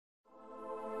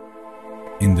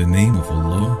In the name of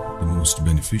Allah, the most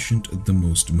beneficent, the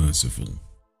most merciful.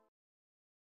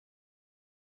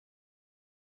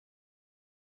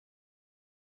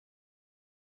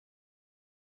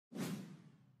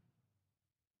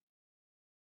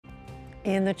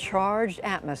 In the charged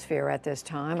atmosphere at this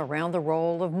time around the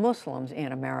role of Muslims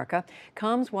in America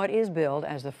comes what is billed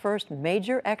as the first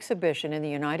major exhibition in the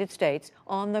United States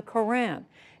on the Quran.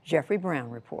 Jeffrey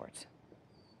Brown reports.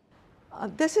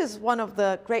 This is one of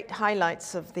the great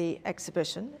highlights of the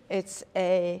exhibition. It's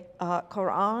a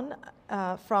Quran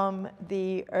from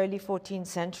the early 14th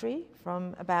century,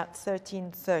 from about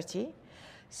 1330,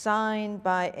 signed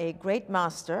by a great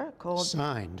master called...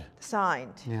 Signed.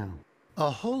 Yeah. A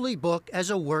holy book as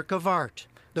a work of art,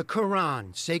 the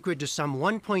Quran, sacred to some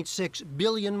 1.6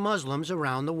 billion Muslims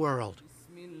around the world.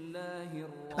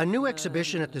 A new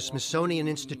exhibition at the Smithsonian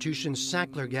Institution's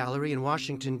Sackler Gallery in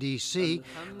Washington, D.C.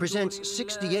 presents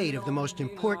 68 of the most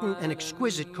important and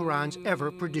exquisite Qurans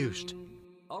ever produced.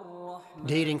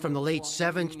 Dating from the late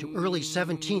 7th to early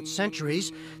 17th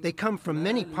centuries, they come from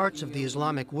many parts of the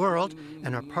Islamic world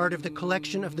and are part of the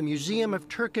collection of the Museum of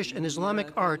Turkish and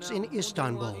Islamic Arts in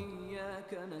Istanbul.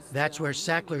 That's where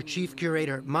Sackler chief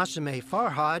curator Masime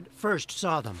Farhad first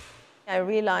saw them. I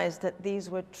realized that these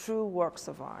were true works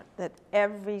of art, that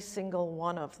every single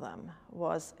one of them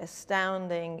was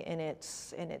astounding in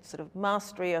its sort of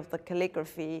mastery of the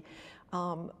calligraphy,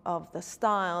 of the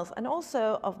styles, and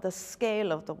also of the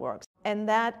scale of the works. And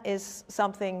that is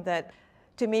something that,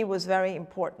 to me, was very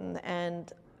important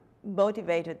and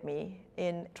motivated me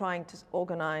in trying to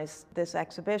organize this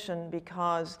exhibition,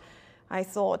 because I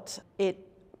thought it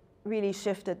really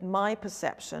shifted my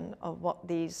perception of what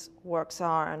these works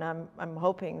are, and I'm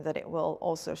hoping that it will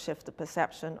also shift the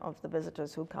perception of the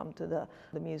visitors who come to the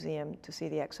museum to see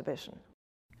the exhibition.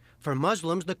 For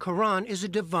Muslims, the Quran is a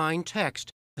divine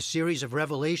text, a series of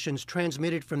revelations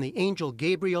transmitted from the angel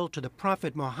Gabriel to the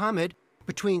prophet Muhammad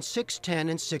between 610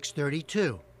 and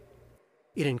 632.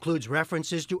 It includes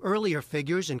references to earlier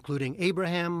figures, including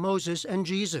Abraham, Moses, and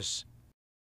Jesus.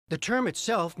 The term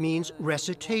itself means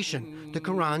recitation. The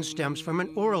Quran stems from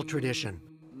an oral tradition,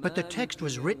 but the text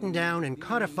was written down and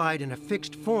codified in a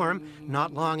fixed form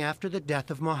not long after the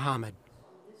death of Muhammad.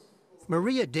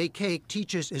 Maria Dekake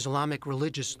teaches Islamic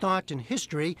religious thought and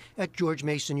history at George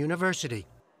Mason University.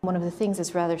 One of the things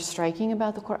that's rather striking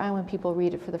about the Quran when people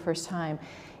read it for the first time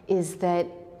is that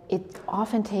it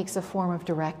often takes a form of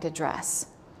direct address.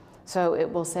 So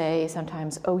it will say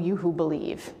sometimes, "O you who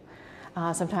believe."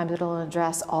 Sometimes it'll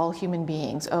address all human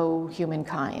beings, O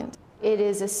humankind. It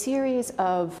is a series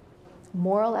of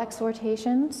moral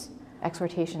exhortations,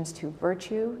 exhortations to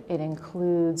virtue. It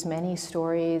includes many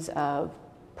stories of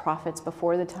prophets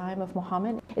before the time of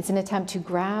Muhammad. It's an attempt to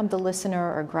grab the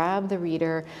listener or grab the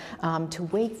reader, to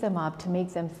wake them up, to make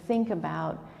them think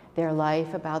about their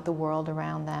life, about the world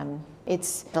around them.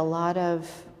 It's a lot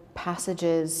of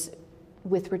passages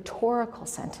with rhetorical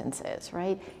sentences,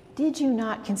 right? Did you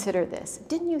not consider this?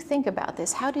 Didn't you think about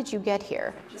this? How did you get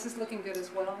here? This is looking good as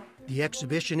well. The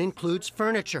exhibition includes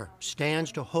furniture,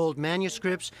 stands to hold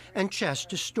manuscripts, and chests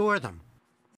to store them.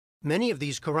 Many of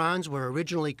these Qurans were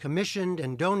originally commissioned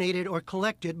and donated or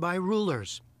collected by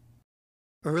rulers.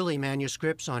 Early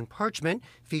manuscripts on parchment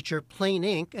feature plain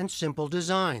ink and simple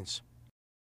designs.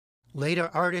 Later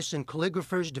artists and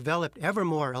calligraphers developed ever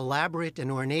more elaborate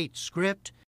and ornate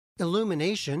script,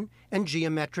 illumination, and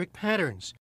geometric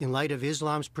patterns, in light of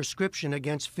Islam's prescription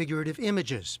against figurative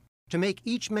images, to make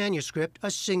each manuscript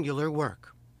a singular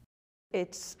work.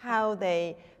 It's how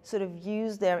they sort of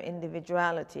use their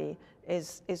individuality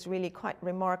is really quite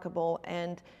remarkable,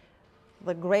 and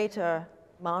the greater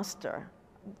master,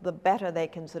 the better they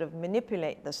can sort of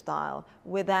manipulate the style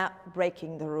without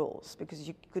breaking the rules, because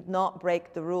you could not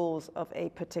break the rules of a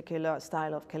particular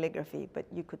style of calligraphy, but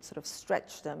you could sort of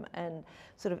stretch them and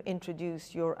sort of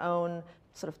introduce your own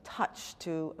sort of touch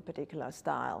to a particular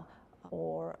style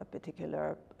or a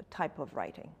particular type of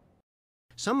writing.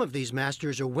 Some of these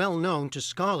masters are well known to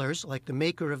scholars, like the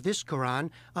maker of this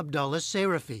Quran, Abdullah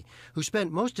Sarafi, who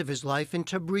spent most of his life in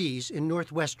Tabriz in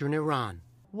northwestern Iran.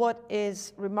 What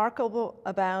is remarkable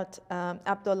about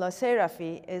Abdullah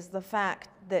Sarafi is the fact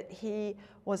that he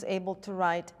was able to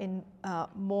write in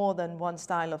more than one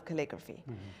style of calligraphy,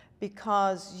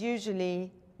 because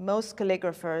usually most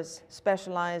calligraphers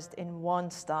specialized in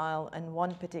one style and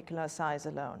one particular size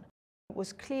alone. It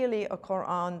was clearly a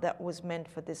Quran that was meant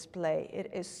for display.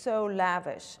 It is so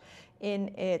lavish in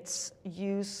its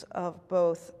use of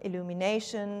both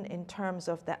illumination in terms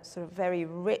of that sort of very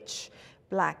rich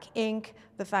black ink,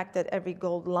 the fact that every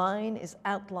gold line is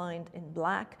outlined in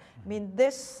black. I mean,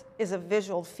 this is a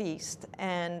visual feast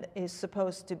and is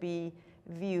supposed to be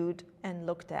viewed and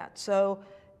looked at. So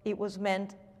it was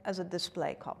meant as a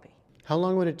display copy. How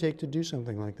long would it take to do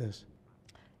something like this?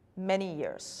 Many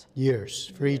years.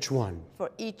 Years for each one.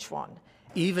 For each one.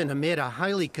 Even amid a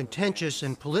highly contentious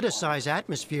and politicized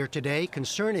atmosphere today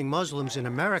concerning Muslims in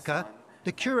America,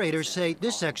 the curators say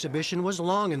this exhibition was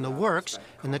long in the works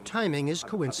and the timing is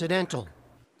coincidental.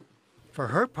 For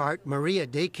her part, Maria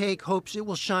Daycake hopes it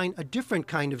will shine a different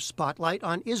kind of spotlight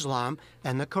on Islam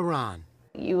and the Quran.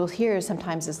 You will hear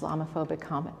sometimes Islamophobic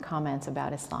comments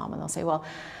about Islam, and they'll say, well,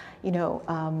 you know,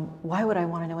 why would I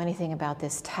want to know anything about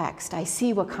this text? I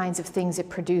see what kinds of things it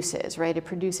produces, right? It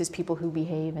produces people who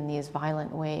behave in these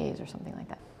violent ways or something like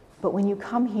that. But when you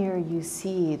come here, you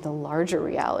see the larger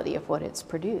reality of what it's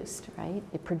produced, right?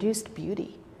 It produced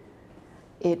beauty.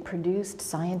 It produced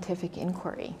scientific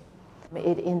inquiry.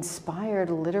 It inspired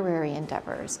literary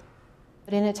endeavors.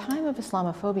 But in a time of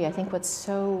Islamophobia, I think what's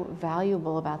so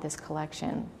valuable about this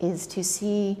collection is to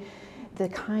see the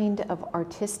kind of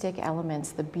artistic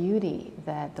elements, the beauty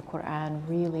that the Quran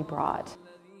really brought.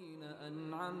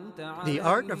 The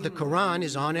art of the Quran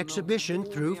is on exhibition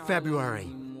through February.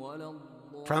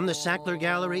 From the Sackler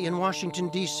Gallery in Washington,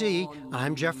 D.C.,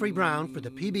 I'm Jeffrey Brown for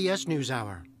the PBS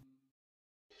NewsHour.